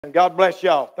And God bless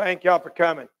y'all. Thank y'all for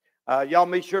coming. Y'all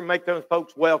be sure to make those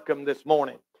folks welcome this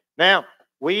morning. Now,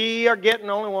 we are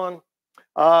getting only one.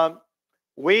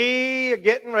 We are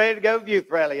getting ready to go to youth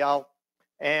rally, y'all.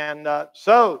 And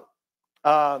so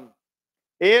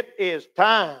it is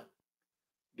time.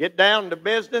 Get down to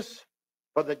business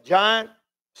for the giant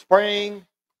spring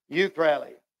youth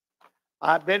rally.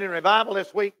 I've been in revival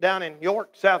this week down in York,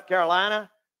 South Carolina.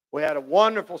 We had a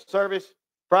wonderful service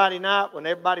Friday night when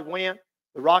everybody went.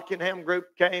 The Rockingham group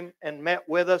came and met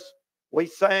with us. We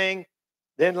sang.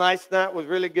 Then last night was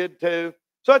really good too.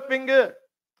 So it's been good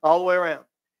all the way around.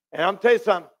 And I'm telling you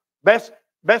something, best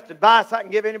advice I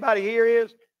can give anybody here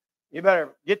is you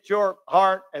better get your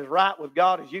heart as right with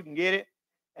God as you can get it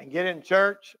and get in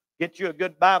church, get you a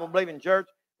good Bible-believing church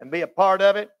and be a part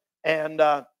of it and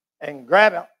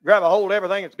grab a hold of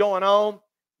everything that's going on,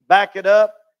 back it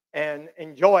up and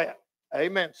enjoy it.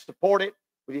 Amen. Support it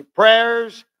with your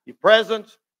prayers, your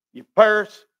presence, your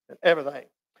purse, and everything.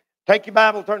 Take your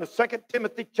Bible, turn to 2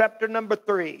 Timothy chapter number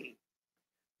 3.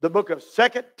 The book of 2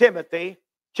 Timothy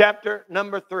chapter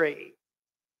number 3.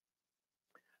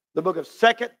 The book of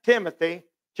 2 Timothy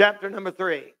chapter number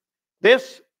 3.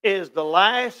 This is the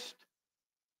last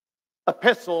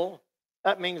epistle,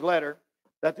 that means letter,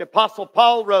 that the Apostle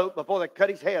Paul wrote before they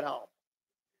cut his head off.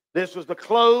 This was the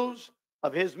close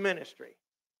of his ministry.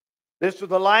 This was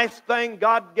the last thing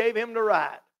God gave him to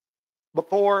write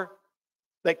before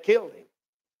they killed him.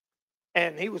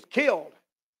 And he was killed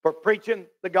for preaching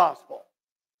the gospel.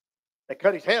 They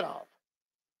cut his head off.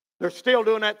 They're still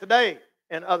doing that today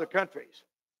in other countries.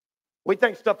 We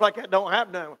think stuff like that don't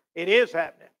happen now. It is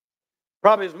happening.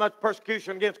 Probably as much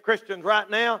persecution against Christians right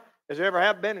now as there ever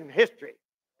have been in history.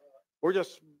 We're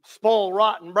just spoiled,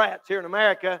 rotten brats here in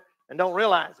America and don't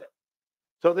realize it.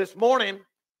 So this morning,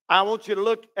 I want you to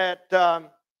look at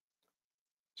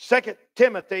 2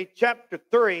 Timothy chapter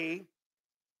 3,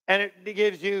 and it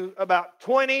gives you about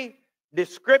 20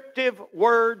 descriptive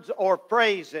words or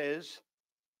phrases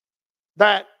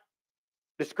that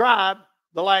describe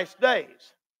the last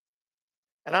days.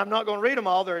 And I'm not going to read them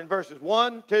all. They're in verses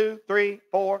 1, 2, 3,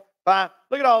 4, 5.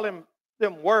 Look at all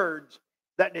them words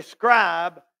that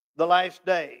describe the last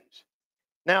days.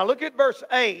 Now look at verse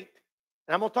 8,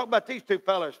 and I'm going to talk about these two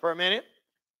fellas for a minute.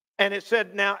 And it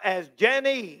said, now as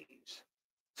Jannes,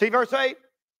 see verse 8?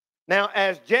 Now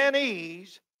as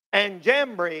Jannes and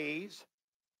Jambres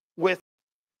with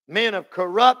men of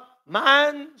corrupt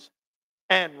minds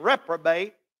and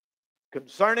reprobate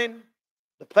concerning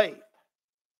the faith.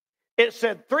 It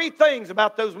said three things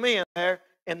about those men there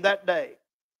in that day.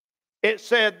 It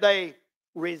said they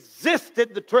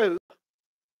resisted the truth.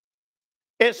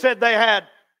 It said they had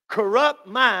corrupt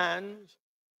minds.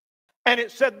 And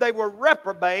it said they were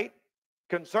reprobate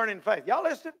concerning faith. Y'all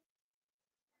listen?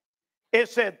 It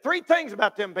said three things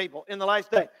about them people in the last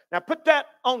day. Now put that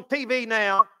on TV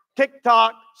now.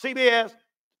 TikTok, CBS,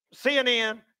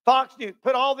 CNN, Fox News.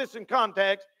 Put all this in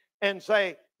context and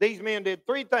say these men did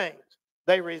three things.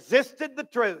 They resisted the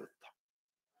truth.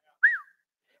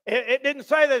 It didn't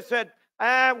say they said,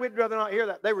 we'd rather not hear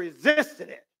that. They resisted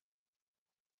it.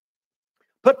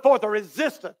 Put forth a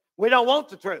resistance. We don't want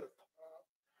the truth.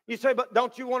 You say, but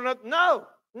don't you want to know?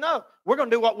 No. We're going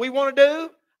to do what we want to do.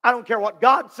 I don't care what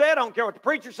God said. I don't care what the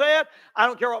preacher said. I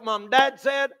don't care what mom and dad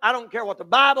said. I don't care what the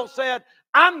Bible said.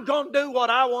 I'm going to do what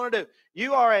I want to do.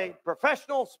 You are a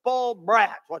professional spoiled brat.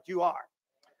 That's what you are.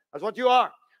 That's what you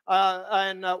are.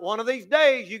 And one of these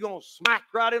days, you're going to smack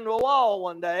right into a wall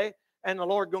one day, and the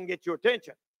Lord's going to get your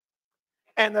attention.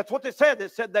 And that's what they said. They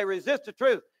said they resist the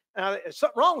truth. Now, there's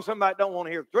something wrong with somebody that don't want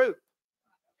to hear the truth.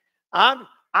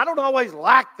 I don't always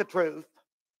like the truth,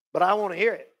 but I want to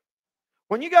hear it.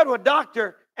 When you go to a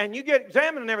doctor and you get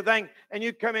examined and everything, and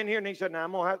you come in here and he said, "Now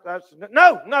I'm going to have to."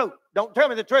 No, don't tell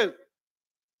me the truth.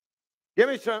 Give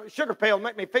me some sugar pill to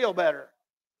make me feel better.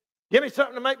 Give me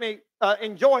something to make me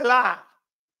enjoy life.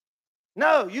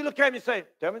 No, you look at me and say,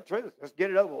 "Tell me the truth. Let's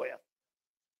get it over with."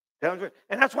 Tell me the truth.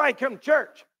 And that's why you come to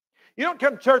church. You don't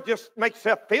come to church just to make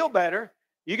yourself feel better.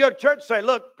 You go to church and say,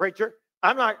 "Look, preacher,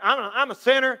 I'm a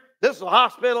sinner. This is a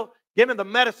hospital. Give me the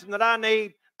medicine that I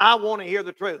need. I want to hear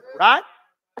the truth." Right?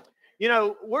 You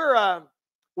know, we're in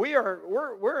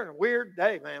a weird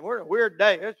day, man. We're in a weird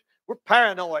day. We're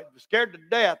paranoid. We're scared to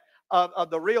death of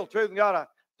the real truth. And God, I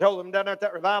told them down there at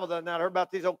that revival the other night, I heard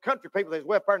about these old country people that's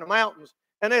way up there in the mountains.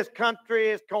 And this country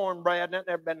is cornbread, and that's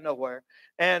never been nowhere.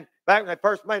 And back when they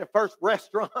first made a first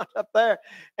restaurant up there,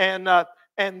 and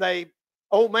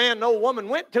old man and old woman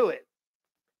went to it.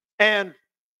 And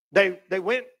they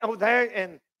went over there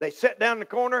and they sat down in the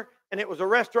corner, and it was a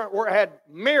restaurant where it had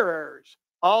mirrors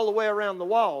all the way around the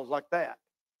walls like that.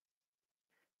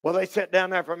 Well, they sat down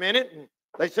there for a minute, and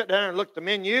they sat down and looked at the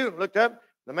menu and looked up.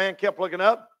 The man kept looking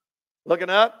up, looking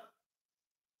up,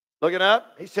 looking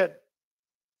up. He said,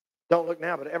 don't look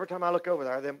now, but every time I look over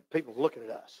there, them people looking at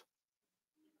us.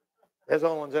 There's the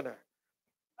only ones in there.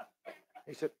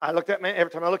 He said, I looked at man.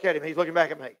 Every time I look at him, he's looking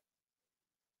back at me.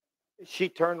 She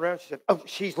turned around. She said, oh,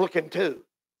 she's looking too.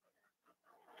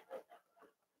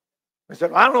 I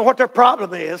said, I don't know what their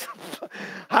problem is.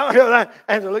 I don't know that.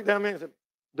 And they looked down at me and said,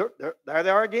 there they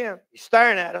are again. He's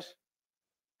staring at us.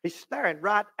 He's staring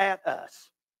right at us.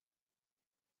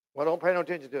 Well, don't pay no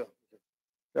attention to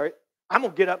him. I'm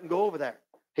going to get up and go over there.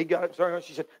 He got up and started.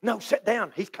 She said, no, sit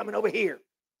down. He's coming over here.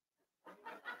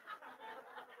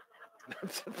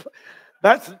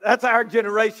 That's our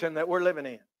generation that we're living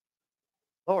in.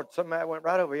 Lord, something that went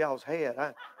right over y'all's head.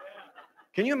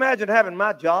 Can you imagine having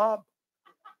my job?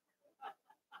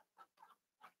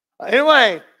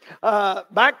 Anyway,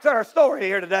 back to our story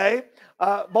here today,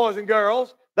 boys and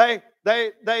girls. They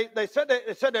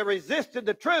said they resisted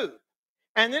the truth,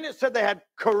 and then it said they had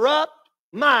corrupt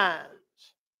minds.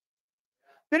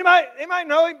 Anybody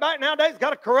know anybody nowadays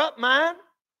got a corrupt mind?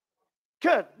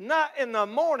 Good night in the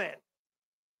morning.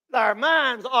 Our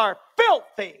minds are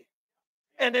filthy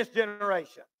in this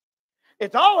generation.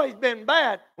 It's always been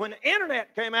bad. When the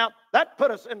internet came out, that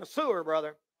put us in the sewer,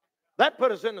 brother. That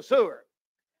put us in the sewer.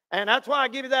 And that's why I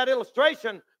give you that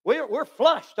illustration. We're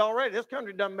flushed already. This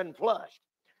country done been flushed.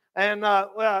 And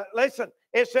listen,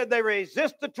 it said they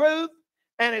resist the truth,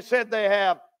 and it said they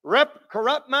have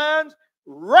corrupt minds,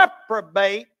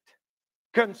 reprobate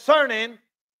concerning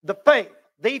the faith.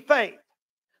 The faith.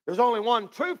 There's only one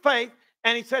true faith,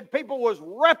 and he said people was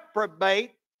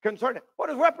reprobate concerning. What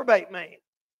does reprobate mean?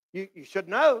 You should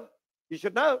know. You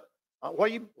should know.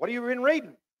 What have you been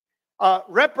reading?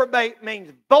 Reprobate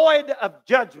means void of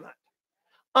judgment,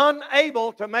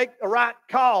 unable to make the right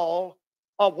call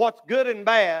of what's good and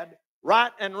bad,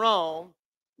 right and wrong,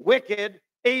 wicked,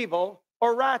 evil,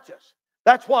 or righteous.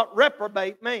 That's what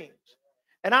reprobate means.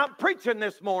 And I'm preaching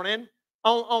this morning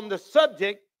on the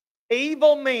subject,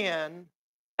 evil men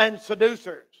and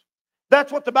seducers.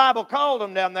 That's what the Bible called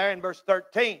them down there in verse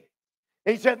 13.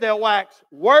 He said they'll wax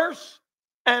worse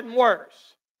and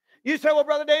worse. You say, well,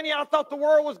 Brother Danny, I thought the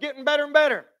world was getting better and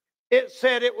better. It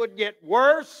said it would get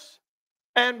worse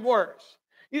and worse.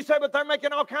 You say, but they're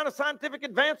making all kinds of scientific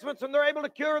advancements and they're able to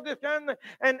cure this kind.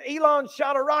 And Elon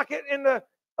shot a rocket into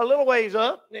a little ways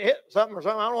up. It hit something or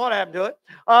something. I don't know what happened to it.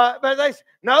 But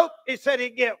nope, it said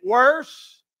it'd get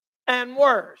worse and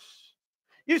worse.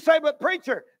 You say, but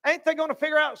preacher, ain't they going to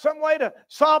figure out some way to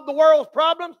solve the world's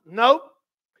problems? Nope.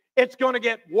 It's going to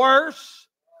get worse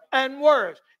and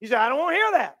worse. You say, I don't want to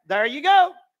hear that. There you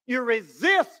go. You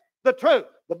resist the truth.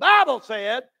 The Bible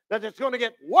said that it's going to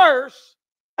get worse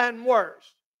and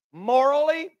worse.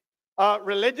 Morally,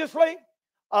 religiously,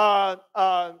 as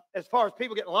far as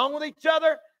people getting along with each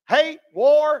other, hate,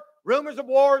 war, rumors of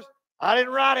wars. I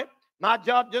didn't write it. My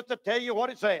job just to tell you what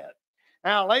it said.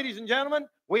 Now, ladies and gentlemen,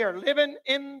 we are living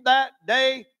in that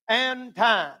day and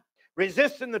time.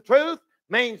 Resisting the truth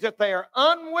means that they are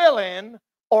unwilling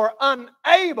or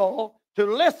unable to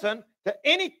listen to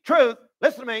any truth.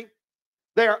 Listen to me.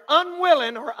 They are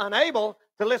unwilling or unable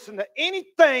to listen to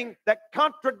anything that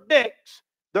contradicts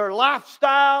their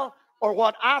lifestyle or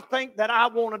what I think that I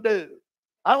want to do.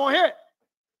 I don't want to hear it.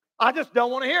 I just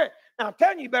don't want to hear it. Now, I'm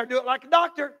telling you, you better do it like a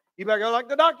doctor. You better go like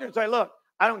the doctor and say, look,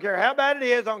 I don't care how bad it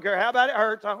is. I don't care how bad it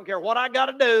hurts. I don't care what I got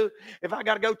to do. If I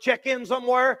got to go check in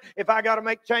somewhere, if I got to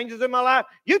make changes in my life,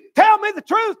 you tell me the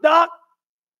truth, doc.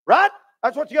 Right?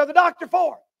 That's what you go to the doctor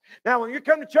for. Now, when you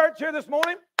come to church here this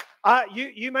morning,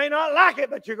 you may not like it,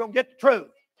 but you're going to get the truth.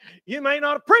 You may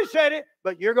not appreciate it,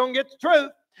 but you're going to get the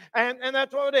truth. And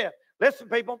that's what it is. Listen,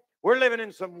 people, we're living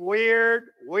in some weird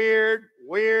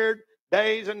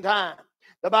days and times.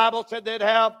 The Bible said they'd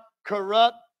have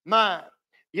corrupt minds.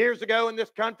 Years ago in this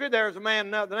country, there was a man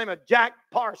by the name of Jack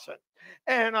Parson.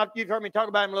 And you've heard me talk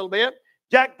about him a little bit.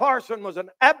 Jack Parson was an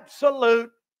absolute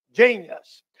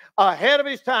genius, ahead of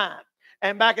his time.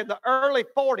 And back in the early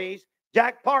 40s,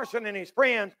 Jack Parson and his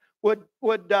friends would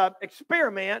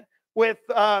experiment with,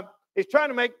 he's trying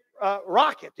to make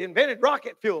rockets, invented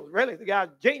rocket fuels. Really, the guy's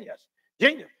genius.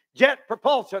 Jet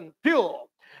propulsion fuel.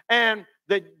 And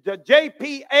the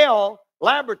JPL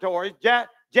laboratories, jet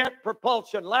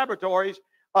propulsion laboratories,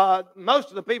 most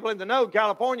of the people in the know,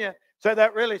 California, say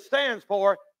that really stands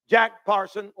for Jack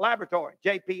Parson Laboratory,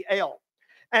 JPL.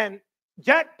 And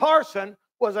Jack Parson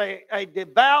was a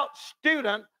devout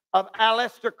student of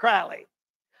Aleister Crowley.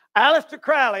 Aleister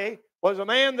Crowley was a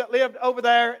man that lived over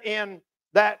there in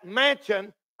that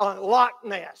mansion on Loch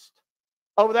Ness.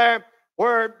 Over there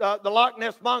where the Loch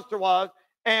Ness Monster was.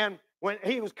 And when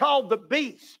he was called the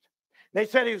Beast, they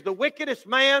said he was the wickedest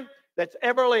man that's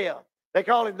ever lived. They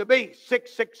call him the Beast,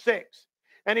 666.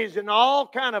 And he's in all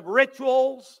kind of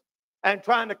rituals and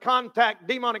trying to contact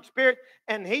demonic spirits.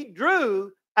 And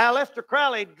Aleister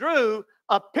Crowley drew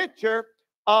a picture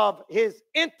of his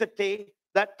entity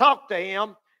that talked to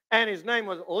him. And his name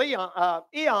was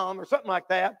Eon or something like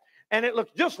that. And it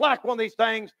looks just like one of these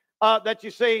things that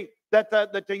you see that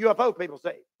the UFO people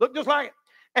see. Look just like it.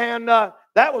 And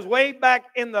that was way back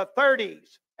in the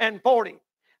 30s and 40s.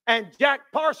 And Jack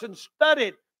Parsons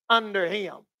studied under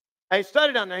him. They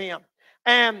studied under him.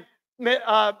 And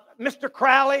Mr.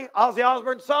 Crowley, Ozzy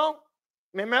Osbourne's song,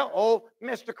 remember? Oh,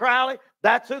 Mr. Crowley,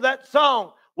 that's who that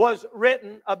song was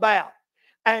written about.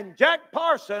 And Jack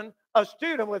Parsons, a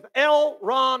student with L.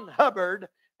 Ron Hubbard,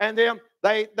 and them,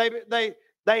 they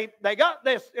got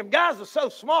this. Them guys are so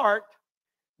smart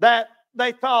that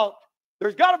they thought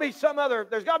there's got to be something else.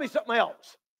 There's got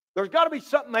to be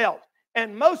something else.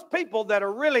 And most people that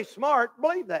are really smart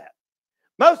believe that.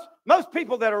 Most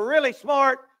people that are really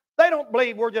smart, they don't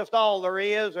believe we're just all there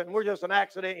is and we're just an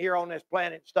accident here on this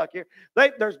planet stuck here.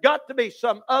 There's got to be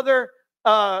some other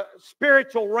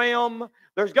spiritual realm.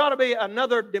 There's got to be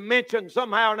another dimension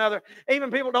somehow or another.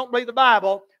 Even people don't believe the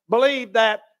Bible believe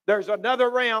that there's another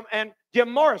realm. And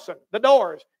Jim Morrison, The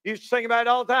Doors, used to sing about it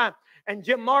all the time. And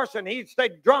Jim Morrison, he'd stay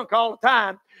drunk all the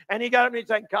time. And he got up and he'd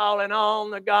say, calling on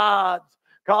the gods,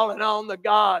 calling on the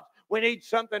gods. We need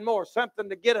something more, something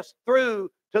to get us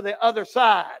through to the other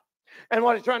side. And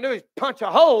what he's trying to do is punch a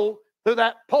hole through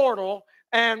that portal,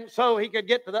 and so he could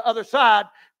get to the other side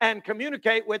and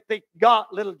communicate with the God,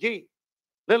 little g.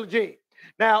 Little g.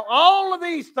 Now, all of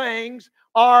these things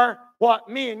are what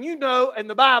me and you know in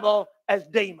the Bible as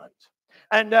demons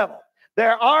and devil.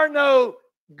 There are no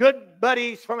good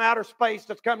buddies from outer space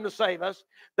that's come to save us.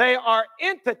 They are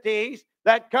entities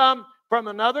that come from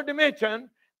another dimension.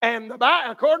 And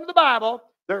according to the Bible,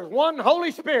 there's one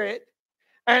Holy Spirit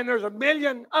and there's 1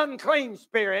 million unclean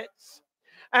spirits.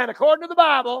 And according to the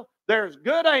Bible, there's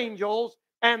good angels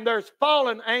and there's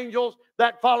fallen angels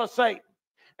that follow Satan.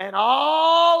 And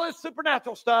all this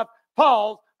supernatural stuff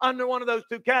falls under one of those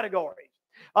two categories.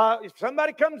 If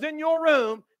somebody comes in your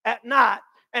room at night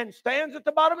and stands at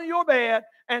the bottom of your bed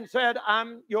and said,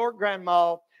 I'm your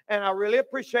grandma, and I really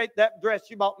appreciate that dress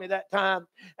you bought me that time,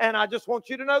 and I just want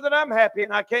you to know that I'm happy,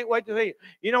 and I can't wait to see you.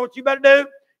 You know what you better do?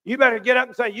 You better get up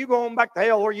and say, you going back to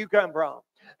hell where you come from.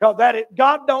 Because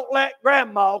God don't let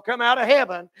grandma come out of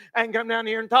heaven and come down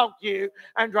here and talk to you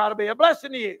and try to be a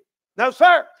blessing to you. No,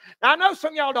 sir. Now, I know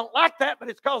some of y'all don't like that, but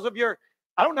it's because of your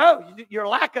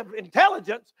lack of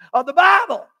intelligence of the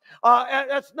Bible.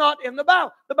 That's not in the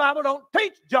Bible. The Bible don't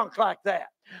teach junk like that.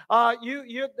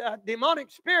 Demonic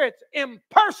spirits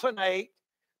impersonate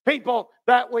people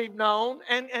that we've known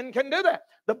and can do that.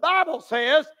 The Bible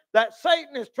says that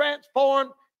Satan is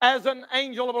transformed as an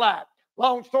angel of light.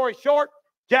 Long story short,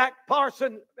 Jack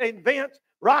Parsons invents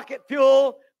rocket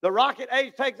fuel. The rocket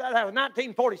age takes that. That was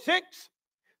 1946.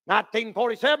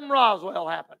 1947, Roswell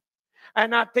happened.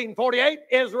 And 1948,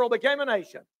 Israel became a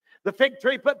nation. The fig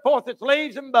tree put forth its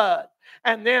leaves and bud.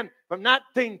 And then from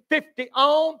 1950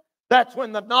 on, that's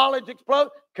when the knowledge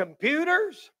exploded.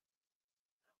 Computers,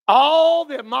 all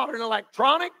the modern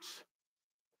electronics,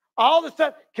 all the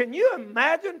stuff. Can you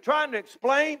imagine trying to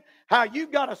explain how you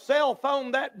got a cell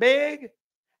phone that big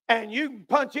and you can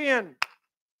punch in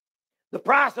the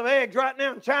price of eggs right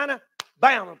now in China?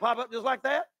 Bam, it'll pop up just like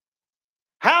that.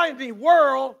 How in the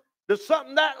world does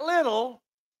something that little,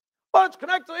 well, it's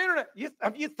connected to the internet.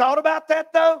 Have you thought about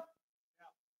that, though?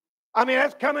 I mean,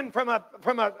 that's coming from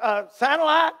a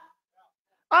satellite.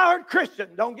 I heard Christian.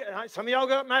 Some of y'all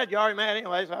got mad. You already mad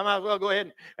anyway, so I might as well go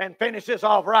ahead and finish this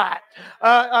off right.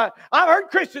 I've heard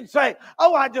Christians say,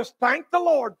 oh, I just thank the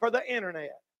Lord for the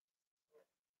internet.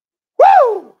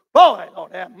 Woo! Boy,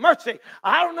 Lord have mercy.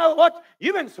 I don't know what,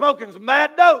 you've been smoking some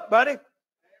bad dope, buddy.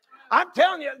 I'm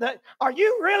telling you, that. Are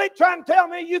you really trying to tell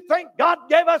me you think God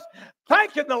gave us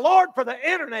thanking the Lord for the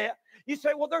internet? You say,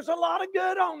 well, there's a lot of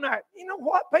good on that. You know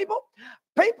what, people?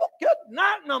 People, good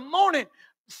night in the morning.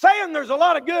 Saying there's a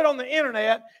lot of good on the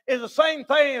internet is the same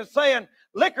thing as saying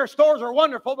liquor stores are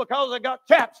wonderful because they got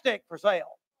chapstick for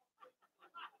sale.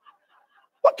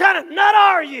 What kind of nut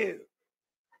are you?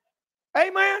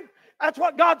 Amen? That's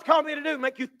what God's called me to do,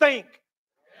 make you think.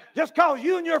 Just because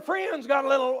you and your friends got a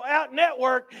little out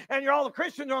network and you're all the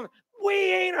Christians on, we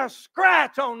ain't a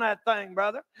scratch on that thing,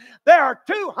 brother. There are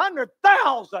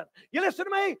 200,000, you listen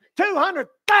to me,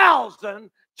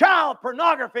 200,000 child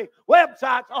pornography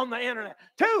websites on the internet.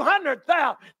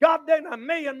 200,000. God did 1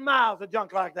 million miles of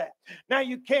junk like that. Now,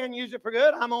 you can use it for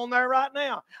good. I'm on there right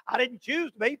now. I didn't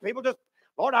choose to be. People just,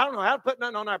 Lord, I don't know how to put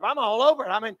nothing on there, but I'm all over it.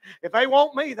 I mean, if they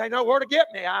want me, they know where to get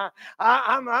me.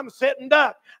 I'm sitting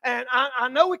duck. And I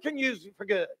know we can use it for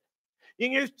good. You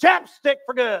can use chapstick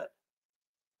for good.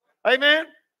 Amen?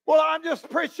 Well, I just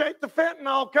appreciate the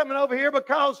fentanyl coming over here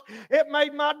because it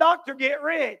made my doctor get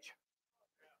rich.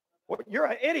 Well, you're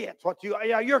an idiot.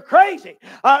 You're crazy.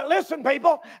 Listen,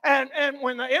 people, and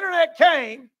when the internet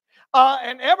came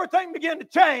and everything began to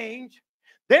change,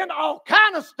 then all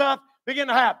kind of stuff began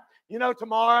to happen. You know,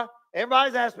 tomorrow,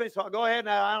 everybody's asked me, so I'll go ahead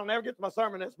now. I don't ever get to my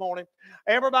sermon this morning.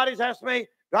 Everybody's asked me,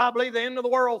 do I believe the end of the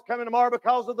world's coming tomorrow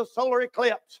because of the solar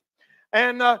eclipse?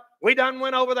 And we done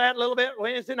went over that a little bit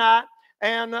Wednesday night.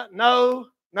 And no.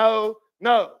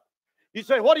 You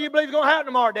say, what do you believe is going to happen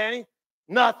tomorrow, Danny?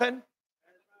 Nothing.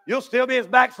 You'll still be as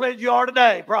backslid as you are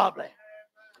today, probably.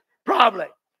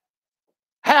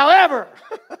 However,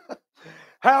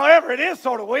 it is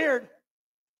sort of weird.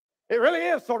 It really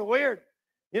is sort of weird.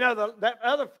 You know, that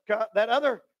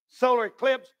other solar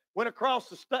eclipse went across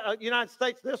the United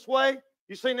States this way.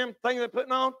 You seen them things they're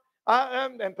putting on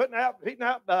and putting out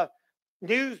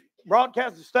news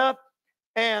broadcasts and stuff.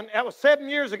 And that was 7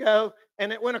 years ago,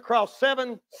 and it went across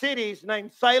 7 cities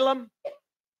named Salem.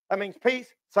 That means peace.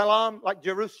 Salam, like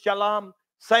Jerusalem.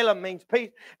 Salem means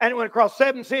peace. And it went across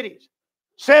 7 cities.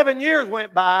 7 years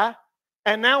went by,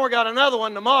 and now we got another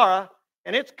one tomorrow,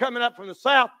 and it's coming up from the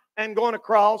south and going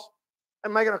across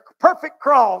and making a perfect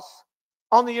cross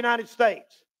on the United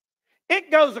States.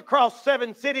 It goes across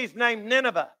 7 cities named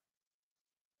Nineveh.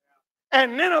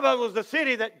 And Nineveh was the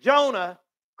city that Jonah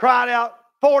cried out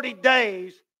 40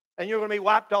 days, and you're going to be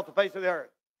wiped off the face of the earth.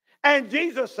 And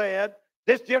Jesus said,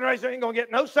 this generation ain't going to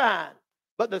get no sign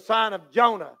but the sign of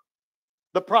Jonah,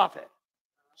 the prophet.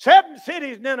 7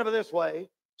 cities, Nineveh this way,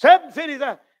 7 cities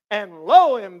that, and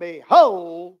lo and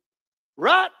behold,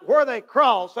 right where they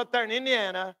cross up there in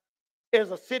Indiana is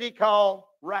a city called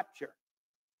Rapture.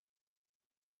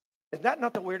 Is that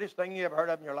not the weirdest thing you ever heard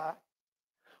of in your life?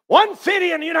 One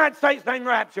city in the United States named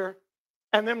Rapture,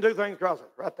 and them 2 things cross it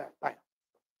right there. Bam.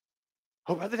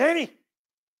 Oh, Brother Danny,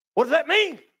 what does that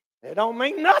mean? It don't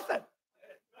mean nothing.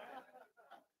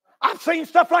 I've seen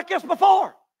stuff like this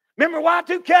before. Remember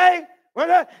Y2K?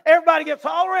 When everybody gets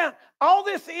all around. All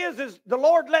this is the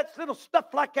Lord lets little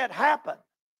stuff like that happen.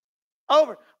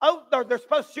 They're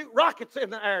supposed to shoot rockets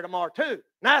in the air tomorrow too.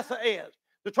 NASA is.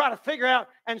 To try to figure out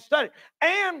and study.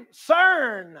 And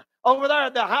CERN over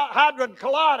there, the Hadron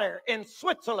Collider in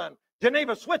Switzerland,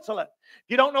 Geneva, Switzerland.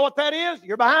 If you don't know what that is,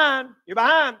 you're behind. You're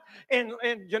behind. In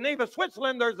Geneva,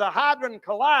 Switzerland, there's a Hadron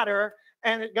Collider,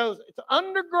 and it's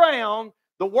underground,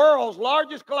 the world's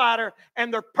largest collider,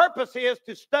 and their purpose is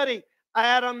to study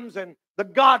atoms and the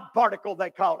God particle,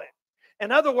 they call it.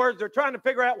 In other words, they're trying to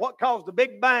figure out what caused the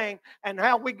Big Bang and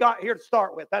how we got here to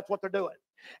start with. That's what they're doing.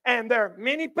 And there are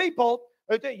many people.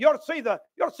 You ought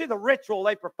to see the ritual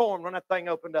they performed when that thing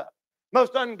opened up.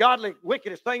 Most ungodly,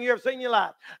 wickedest thing you ever seen in your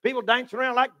life. People dancing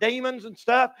around like demons and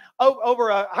stuff over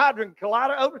a Hadron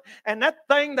Collider. And that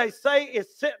thing, they say,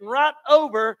 is sitting right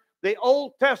over the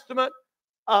Old Testament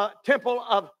temple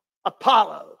of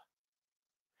Apollo.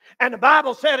 And the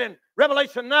Bible said in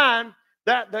Revelation 9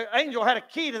 that the angel had a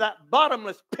key to that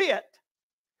bottomless pit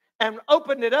and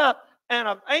opened it up, and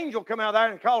an angel come out of there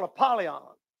and called Apollyon.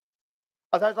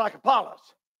 That's like Apollos.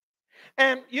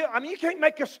 And you can't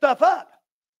make your stuff up.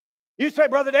 You say,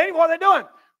 Brother Danny, what are they doing?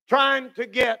 Trying to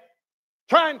get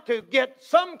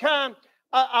some kind,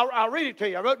 I'll read it to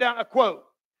you. I wrote down a quote.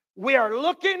 We are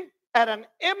looking at an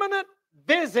imminent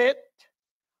visit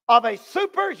of a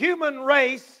superhuman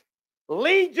race.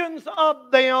 Legions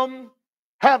of them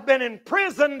have been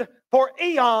imprisoned for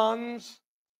eons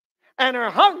and are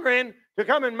hungering to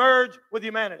come and merge with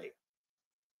humanity.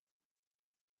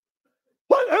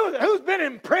 Who's been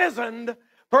imprisoned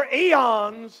for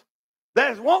eons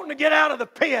that is wanting to get out of the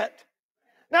pit?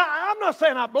 Now, I'm not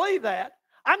saying I believe that.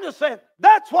 I'm just saying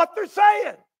that's what they're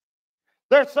saying.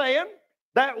 They're saying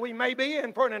that we may be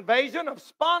in for an invasion of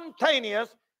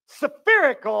spontaneous,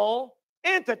 spherical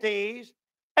entities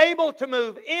able to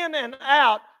move in and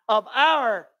out of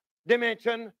our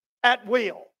dimension at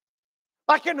will.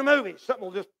 Like in the movies, something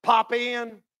will just pop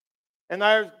in, and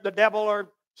there's the devil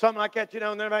or something like that,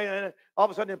 and then all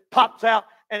of a sudden it pops out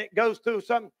and it goes through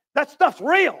something. That stuff's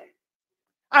real.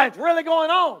 It's really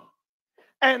going on.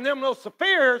 And them little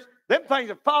spheres, them things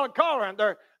that follow Carl around,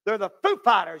 they're the Foo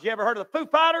Fighters. You ever heard of the Foo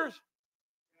Fighters?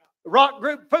 The rock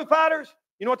group Foo Fighters?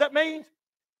 You know what that means?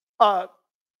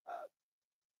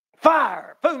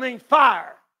 Fire. Foo means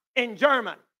fire in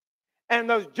German. And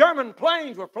those German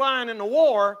planes were flying in the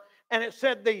war, and it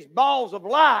said these balls of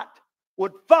light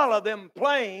would follow them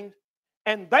planes,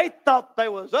 and they thought they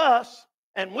was us,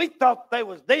 And we thought they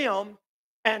was them,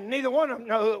 and neither one of them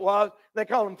know who it was. They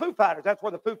call them Foo Fighters. That's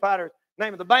where the Foo Fighters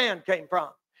name of the band came from.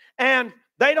 And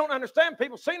they don't understand.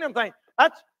 People seen them think,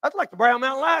 that's like the Brown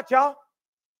Mountain Lights, y'all.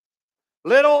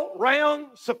 Little round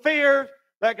spheres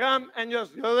that come and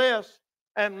just do this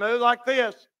and move like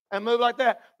this and move like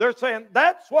that. They're saying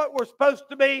that's what we're supposed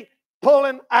to be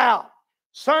pulling out.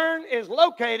 CERN is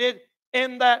located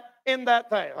in that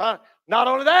thing. Not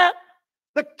only that,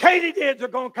 the katydids are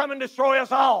going to come and destroy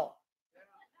us all.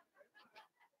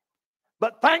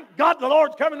 But thank God the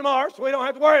Lord's coming tomorrow, so we don't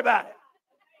have to worry about it.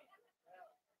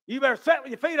 You better sit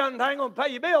with your feet on the thing and pay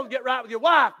your bills, get right with your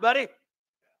wife, buddy.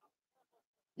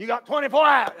 You got 24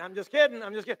 hours. I'm just kidding.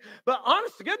 But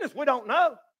honest to goodness, we don't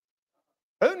know.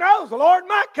 Who knows? The Lord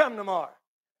might come tomorrow.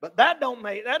 But that don't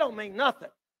mean nothing.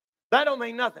 That don't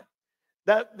mean nothing.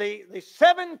 The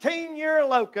 17-year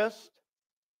locust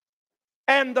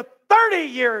and the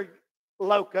 30-year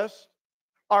locust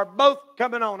are both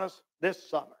coming on us this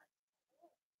summer.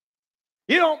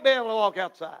 You don't be able to walk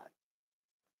outside.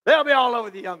 They'll be all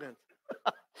over the young'uns.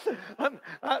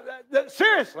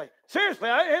 Seriously,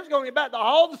 it's going to get back to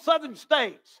all the southern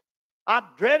states. I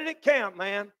dreaded at camp,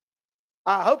 man.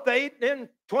 I hope they eat them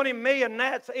 20 million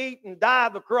gnats eat and die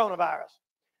of the coronavirus.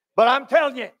 But I'm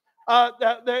telling you,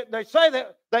 they say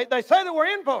that we're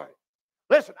in for it.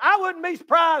 Listen, I wouldn't be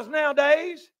surprised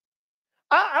nowadays.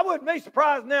 I wouldn't be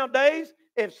surprised nowadays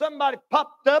if somebody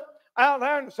popped up out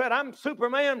there and said, I'm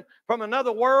Superman from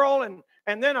another world,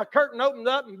 and then a curtain opens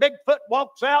up and Bigfoot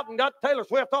walks out and got Taylor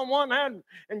Swift on one hand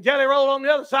and Jelly Roll on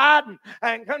the other side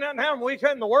and come down here and we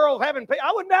in the world having peace.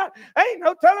 I wouldn't doubt. Ain't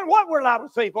no telling what we're liable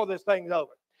to see before this thing's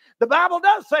over. The Bible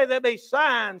does say there'll be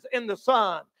signs in the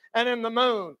sun and in the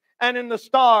moon and in the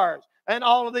stars and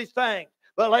all of these things.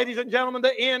 But ladies and gentlemen,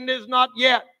 the end is not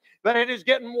yet, but it is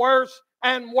getting worse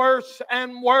and worse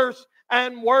and worse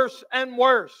and worse and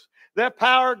worse. The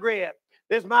power grid.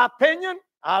 This is my opinion.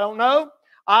 I don't know.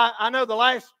 I know the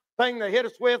last thing they hit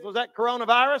us with was that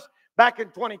coronavirus back in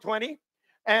 2020.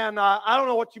 And I don't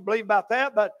know what you believe about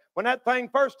that, but when that thing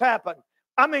first happened,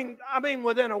 I mean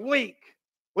within a week,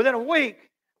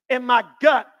 in my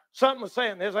gut, something was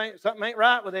saying, something ain't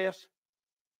right with this.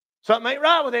 Something ain't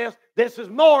right with this. This is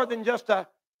more than just a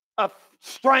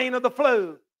strain of the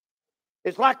flu.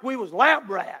 It's like we was lab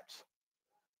rats.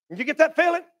 Did you get that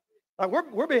feeling? Like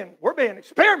we're being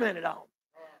experimented on.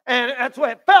 And that's the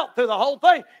way it felt through the whole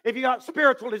thing. If you got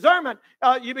spiritual discernment,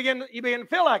 you begin to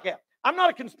feel like that. I'm not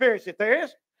a conspiracy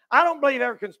theorist. I don't believe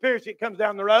every conspiracy that comes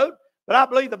down the road, but I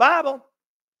believe the Bible.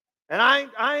 And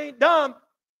I ain't dumb.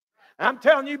 And I'm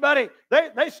telling you, buddy,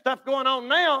 there's stuff going on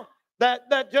now that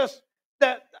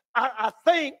I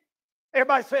think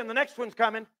everybody's saying the next one's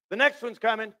coming, the next one's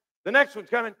coming, the next one's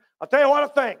coming. I'll tell you what I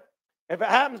think. If it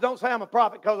happens, don't say I'm a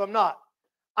prophet, because I'm not.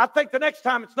 I think the next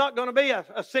time it's not going to be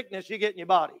a sickness you get in your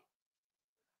body.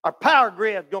 Our power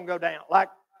grid's going to go down, like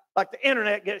the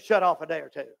internet gets shut off a day or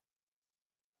two.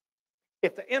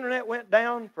 If the internet went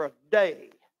down for a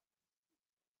day,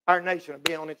 our nation would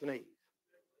be on its knees.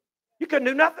 You couldn't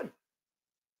do nothing.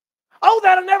 Oh,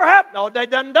 that'll never happen. No, they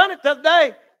done it the other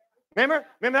day. Remember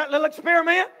that little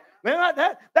experiment?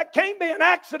 Remember that can't be an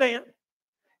accident.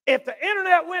 If the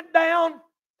internet went down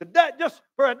today, just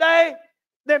for a day,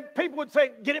 then people would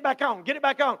say, get it back on, get it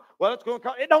back on. Well, it's going to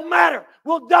cost. It don't matter.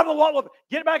 We'll double what we'll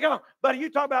get it back on. But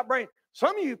you talk about brain.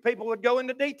 Some of you people would go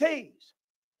into DTs.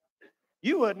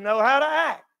 You wouldn't know how to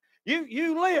act.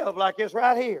 You live like this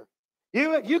right here.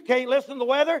 You can't listen to the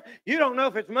weather. You don't know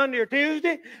if it's Monday or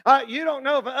Tuesday. You don't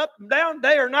know if it's up and down,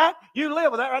 day or night. You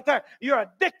live with that right there. You're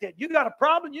addicted. You got a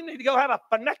problem. You need to go have a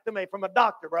phenectomy from a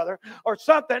doctor, brother, or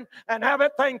something, and have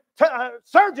that thing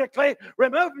surgically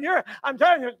removed from your. I'm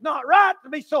telling you, it's not right to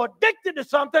be so addicted to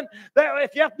something that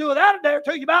if you have to do without a day or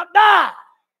two, you about die.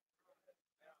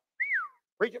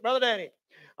 Preach it, Brother Danny.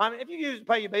 I mean, if you use it to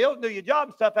pay your bills, do your job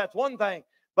and stuff, that's one thing.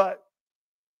 But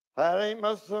that ain't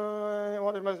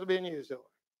what it must have been used for.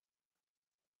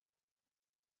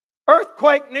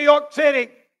 Earthquake, New York City.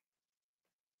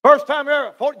 First time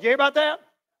ever. Did you hear about that?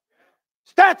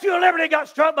 Statue of Liberty got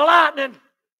struck by lightning.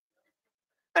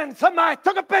 And somebody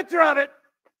took a picture of it.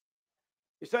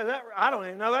 You say, I don't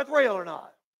even know if that's real or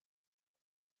not.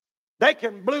 They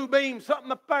can blue beam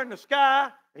something up there in the sky,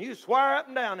 and you swear up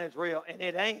and down it's real, and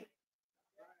it ain't.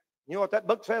 You know what that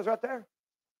book says right there?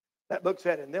 That book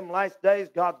said, in them last days,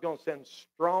 God's going to send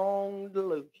strong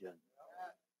delusion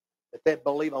that they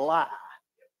believe a lie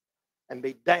and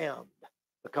be damned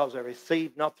because they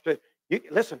received not the truth.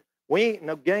 Listen, we ain't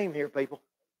no game here, people.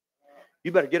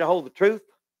 You better get a hold of the truth.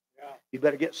 You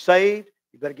better get saved.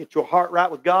 You better get your heart right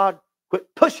with God.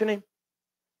 Quit pushing him.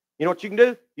 You know what you can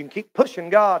do? You can keep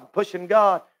pushing God,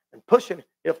 and pushing.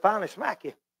 He'll finally smack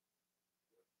you.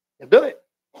 He'll do it.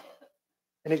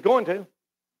 And he's going to. You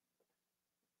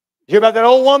hear about that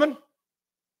old woman?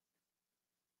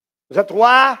 Was that the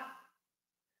Y?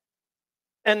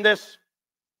 And this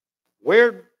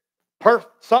weird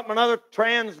something or another,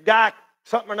 trans guy,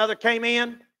 something or another came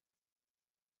in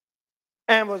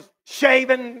and was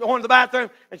shaving, going to the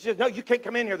bathroom. And she said, no, you can't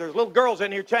come in here. There's little girls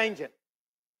in here changing.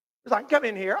 He said, I can come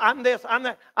in here. I'm this, I'm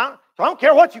that. So I don't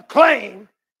care what you claim.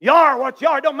 You are what you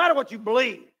are. It don't matter what you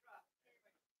believe.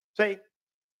 See,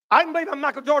 I can believe I'm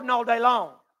Michael Jordan all day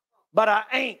long, but I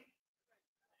ain't.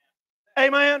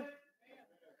 Amen?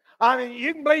 I mean,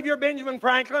 you can believe you're Benjamin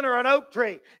Franklin or an oak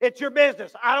tree. It's your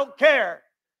business. I don't care.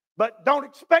 But don't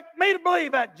expect me to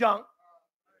believe that junk,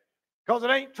 because it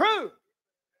ain't true.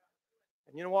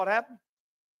 And you know what happened?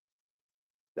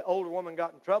 The older woman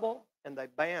got in trouble, and they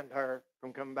banned her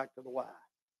from coming back to the Y.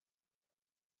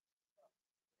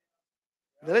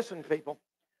 Now listen, people,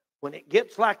 when it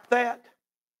gets like that,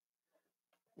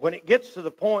 when it gets to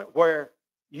the point where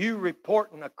you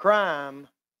reporting a crime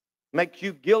makes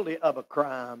you guilty of a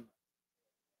crime,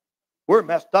 we're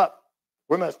messed up.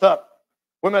 We're messed up.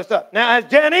 We're messed up. Now, as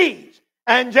Janese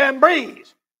and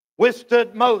Jambres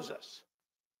withstood Moses.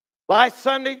 Last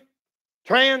Sunday,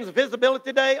 Trans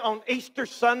Visibility Day on Easter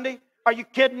Sunday. Are you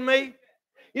kidding me?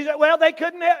 You say, well, they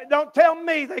couldn't have. Don't tell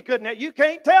me they couldn't have. You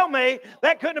can't tell me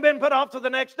that couldn't have been put off to the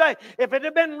next day. If it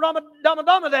had been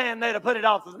Ramadan, they'd have put it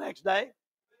off to the next day.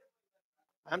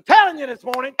 I'm telling you this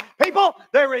morning, people,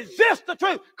 they resist the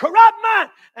truth. Corrupt mind.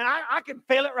 And I can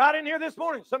feel it right in here this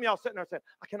morning. Some of y'all sitting there saying,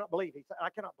 I cannot believe he said. I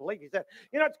cannot believe he said.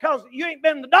 You know, it's because you ain't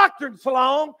been in the doctrine so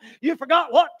long, you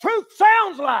forgot what truth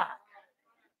sounds like.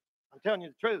 I'm telling you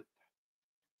the truth.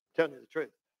 I'm telling you the truth.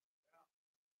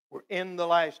 We're in the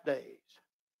last days.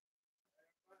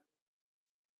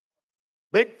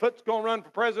 Bigfoot's going to run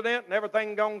for president and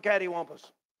everything going cattywampus.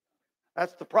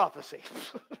 That's the prophecy.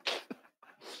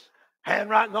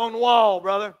 Handwriting's on the wall,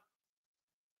 brother.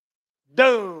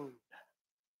 Doomed.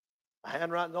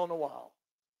 Handwriting's on the wall.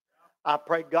 I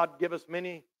pray God give us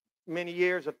many, many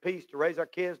years of peace to raise our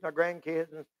kids and our grandkids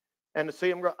and to see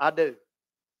them grow. I do.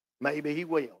 Maybe He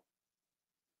will.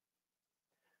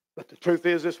 But the truth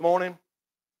is this morning,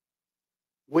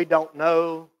 we don't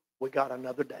know we got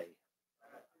another day.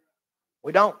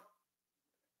 We don't.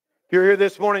 If you're here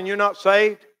this morning and you're not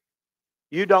saved,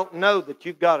 you don't know that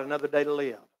you've got another day to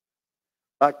live.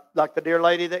 Like the dear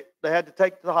lady that they had to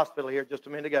take to the hospital here just a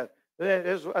minute ago.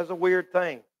 It was a weird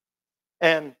thing.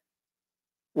 And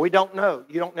we don't know.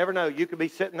 You don't never know. You could be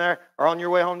sitting there or on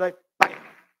your way home today, bam,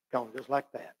 gone just like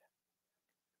that.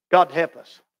 God help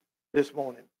us this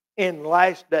morning in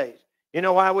last days. You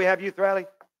know why we have youth rally?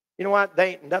 You know what? There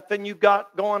ain't nothing you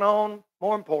got going on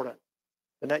more important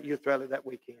than that youth rally that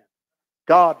weekend.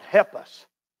 God help us.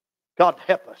 God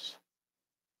help us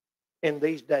in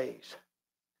these days.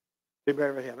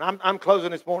 I'm closing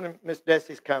this morning. Miss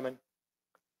Desi's coming.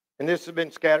 And this has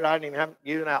been scattered. I didn't even have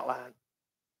you an outline.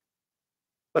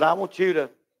 But I want you to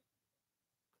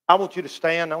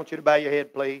stand. I want you to bow your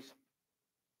head, please.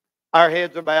 Our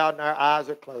heads are bowed and our eyes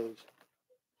are closed.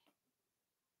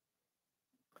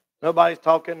 Nobody's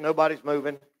talking. Nobody's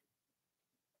moving.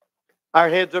 Our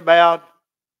heads are bowed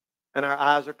and our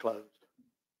eyes are closed.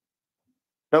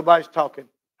 Nobody's talking.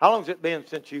 How long has it been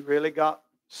since you really got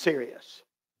serious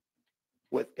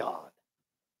with God?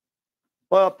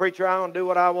 Well, preacher, I'm going to do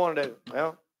what I want to do.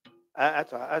 Well,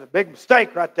 that's a big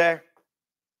mistake right there.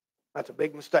 That's a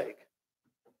big mistake.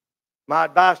 My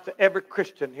advice to every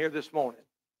Christian here this morning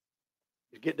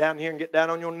is get down here and get down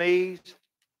on your knees.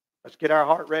 Let's get our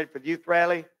heart ready for the youth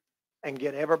rally and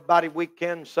get everybody we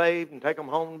can saved and take them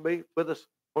home to be with us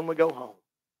when we go home.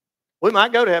 We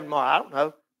might go to heaven tomorrow. I don't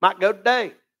know. Might go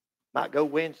today. Might go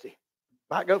Wednesday.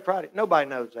 Might go Friday. Nobody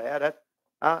knows that.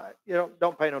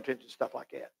 Don't pay no attention to stuff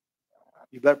like that.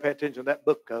 You better pay attention to that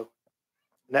book, though.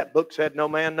 And that book said, no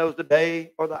man knows the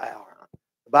day or the hour.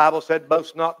 The Bible said,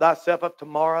 boast not thyself of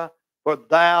tomorrow, for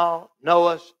thou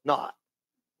knowest not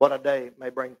what a day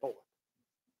may bring forth.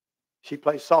 She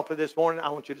plays softly this morning. I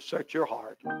want you to search your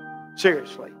heart.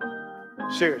 Seriously.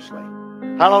 Seriously.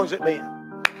 How long has it been?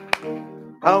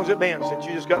 How long has it been since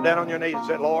you just got down on your knees and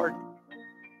said, Lord,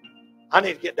 I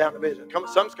need to get down to business.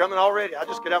 Something's coming already. I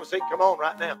just get out and say, come on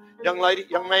right now. Young lady,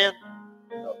 young man,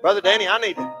 Brother Danny, I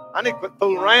need to quit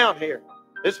fooling around here.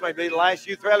 This may be the last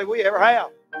youth rally we ever have.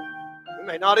 We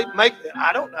may not even make it.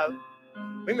 I don't know.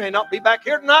 We may not be back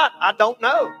here tonight. I don't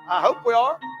know. I hope we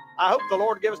are. I hope the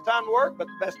Lord give us time to work, but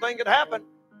the best thing that could happen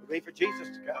would be for Jesus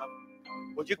to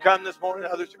come. Would you come this morning?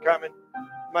 Others are coming.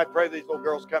 You might pray these little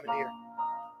girls coming here.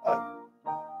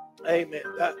 Amen.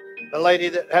 The lady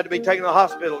that had to be taken to the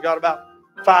hospital got about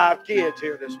 5 kids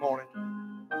here this morning.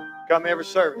 Come every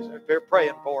service. They're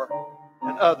praying for her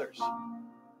and others.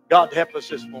 God help us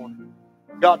this morning.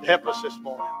 God help us this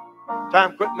morning.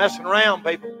 Time to quit messing around,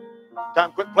 people.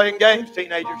 Time to quit playing games,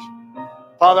 teenagers.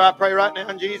 Father, I pray right now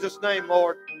in Jesus' name,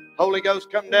 Lord. Holy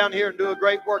Ghost, come down here and do a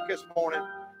great work this morning.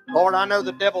 Lord, I know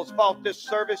the devil's fought this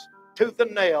service tooth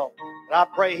and nail. And I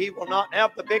pray he will not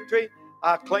have the victory.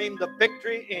 I claim the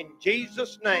victory in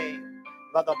Jesus' name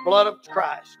by the blood of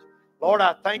Christ. Lord,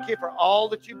 I thank you for all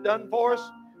that you've done for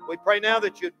us. We pray now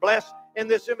that you'd bless in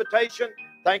this invitation.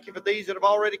 Thank you for these that have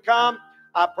already come.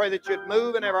 I pray that you'd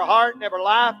move in every heart and every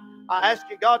life. I ask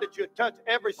you, God, that you'd touch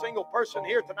every single person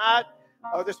here tonight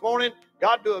or this morning.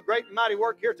 God, do a great and mighty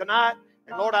work here tonight.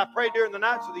 And Lord, I pray during the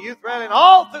nights of the youth rally and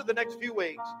all through the next few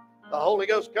weeks, the Holy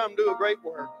Ghost come do a great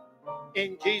work.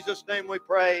 In Jesus' name we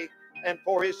pray, and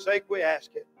for his sake we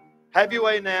ask it. Have your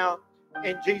way now,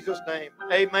 in Jesus' name.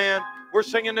 Amen. We're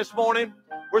singing this morning.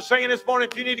 We're singing this morning.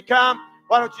 If you need to come,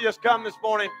 why don't you just come this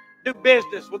morning? Do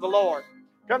business with the Lord.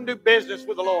 Come do business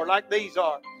with the Lord like these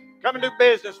are. Come and do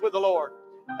business with the Lord.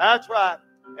 That's right.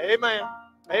 Amen.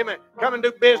 Amen. Come and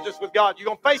do business with God. You're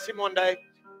going to face him one day.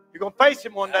 You're going to face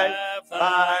him one day. Have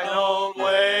thine own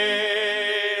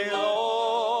way,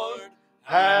 Lord.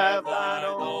 Have thine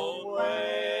own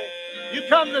way. You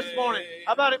come this morning.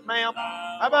 How about it, ma'am?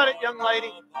 How about it, young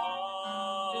lady?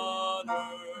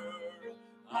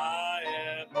 I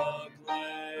am the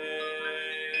clay.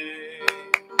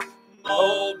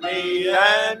 Mold me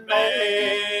and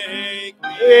make me.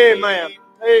 Amen.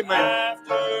 Amen.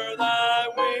 After thy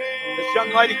will. This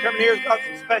young lady coming here has got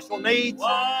some special needs.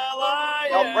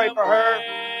 Y'all pray for her.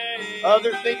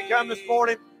 Others need to come this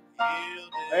morning.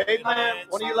 Amen.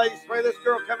 One of you ladies pray this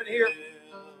girl coming here.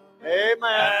 Amen.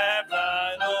 Have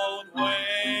thine own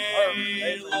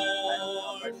way,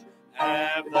 Lord.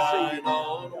 Have thine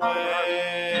own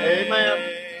way. Amen.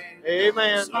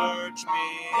 Amen. Search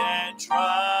me and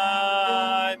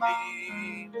try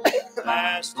me,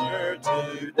 Master,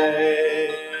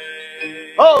 today.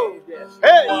 Oh, yes.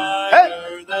 Hey,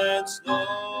 Whiter than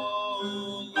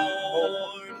snow,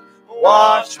 Lord.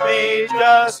 Watch me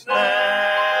just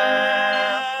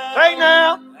now. Say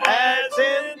now. As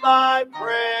in thy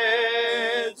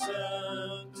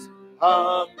presence,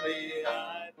 humbly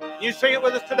I bow. You sing it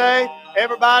with us today,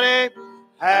 everybody.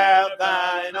 Have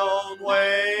thine own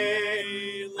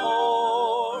way,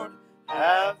 Lord.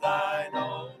 Have thine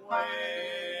own way.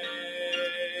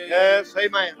 Yes,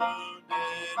 amen.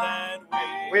 Wounded and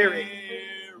Weary.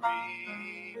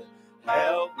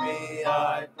 Help me,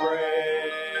 I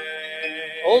pray.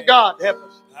 Oh, God, help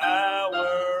us.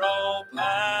 Power, oh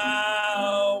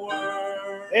power.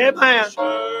 Amen.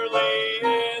 Surely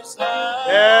is thine.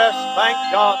 Yes, thank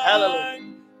God.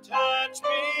 Hallelujah. Touch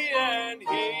me and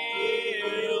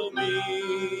heal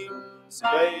me.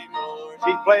 Savior.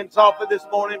 She's playing softly this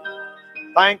morning.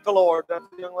 Thank the Lord. That's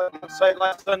the young lady saved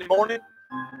last Sunday morning.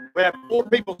 We have 4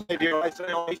 people saved here last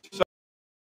Sunday on Easter Sunday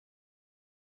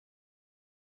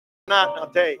night, and I'll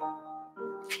tell you.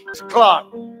 6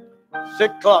 o'clock.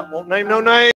 6 o'clock. Won't name no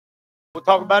name. We'll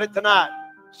talk about it tonight.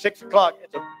 6 o'clock.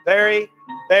 It's a very,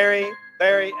 very,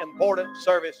 very important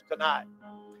service tonight.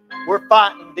 We're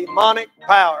fighting demonic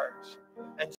powers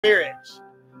and spirits.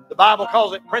 The Bible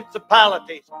calls it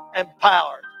principalities and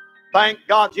powers. Thank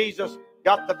God Jesus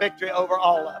got the victory over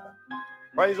all of them.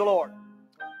 Praise the Lord.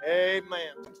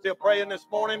 Amen. I'm still praying this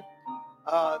morning.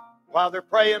 While they're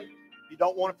praying, you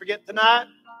don't want to forget tonight.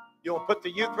 You want to put the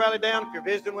youth rally down. If you're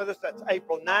visiting with us, that's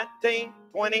April 19,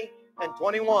 20, and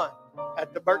 21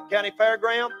 at the Burke County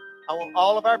Fairground. I want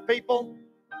all of our people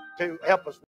to help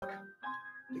us work,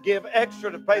 to give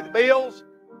extra to pay the bills,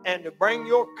 and to bring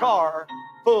your car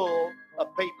full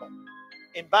of people.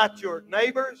 Invite your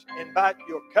neighbors, invite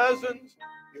your cousins,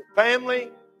 your family,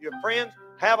 your friends.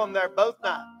 Have them there both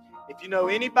nights. If you know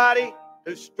anybody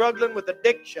who's struggling with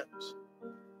addictions,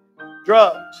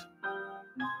 drugs,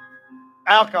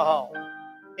 alcohol,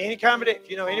 any kind of addiction.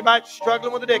 If you know anybody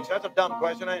struggling with addiction, that's a dumb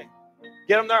question, ain't it?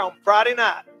 Get them there on Friday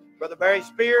night. Brother Barry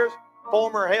Spears,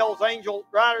 former Hell's Angel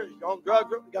rider, he's on drug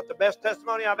group. He got the best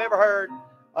testimony I've ever heard.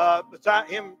 Beside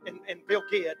him and Phil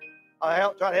Kidd, I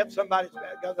try to help somebody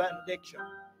that got that addiction.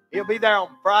 He'll be there on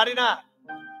Friday night.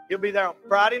 He'll be there on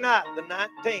Friday night, the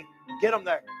 19th. Get them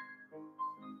there.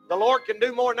 The Lord can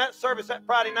do more in that service that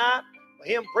Friday night, with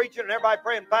him preaching and everybody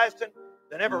praying, fasting,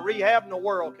 than every rehab in the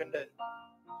world can do.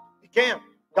 He can.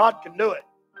 God can do it.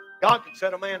 God can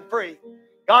set a man free.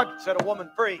 God can set a woman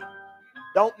free.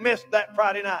 Don't miss that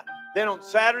Friday night. Then on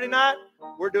Saturday night,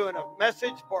 we're doing a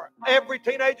message for every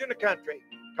teenager in the country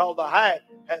called the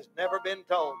has never been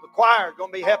told. The choir is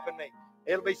going to be helping me.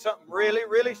 It'll be something really,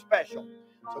 really special.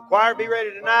 So choir, be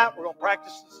ready tonight. We're going to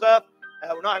practice the stuff.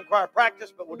 We're not in choir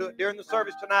practice, but we'll do it during the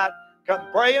service tonight.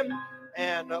 Come praying,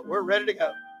 and we're ready to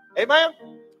go. Amen?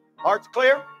 Hearts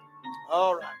clear?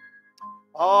 All right.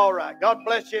 All right. God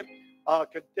bless you.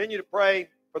 Continue to pray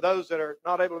for those that are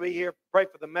not able to be here. Pray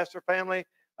for the Messer family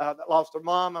that lost their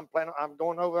mom. I'm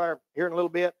going over there here in a little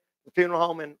bit, the funeral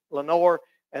home in Lenore,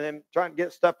 and then trying to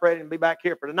get stuff ready and be back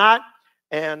here for tonight.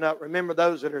 And remember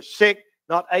those that are sick,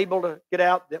 not able to get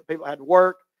out, that people had to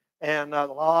work, and a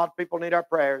lot of people need our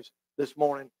prayers this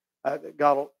morning.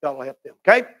 God will help them.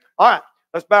 Okay? All right.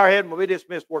 Let's bow our head and we'll be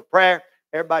dismissed for prayer.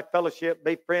 Everybody fellowship,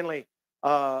 be friendly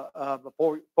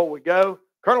before we go.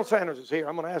 Colonel Sanders is here.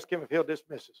 I'm going to ask him if he'll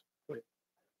dismiss us. Go ahead.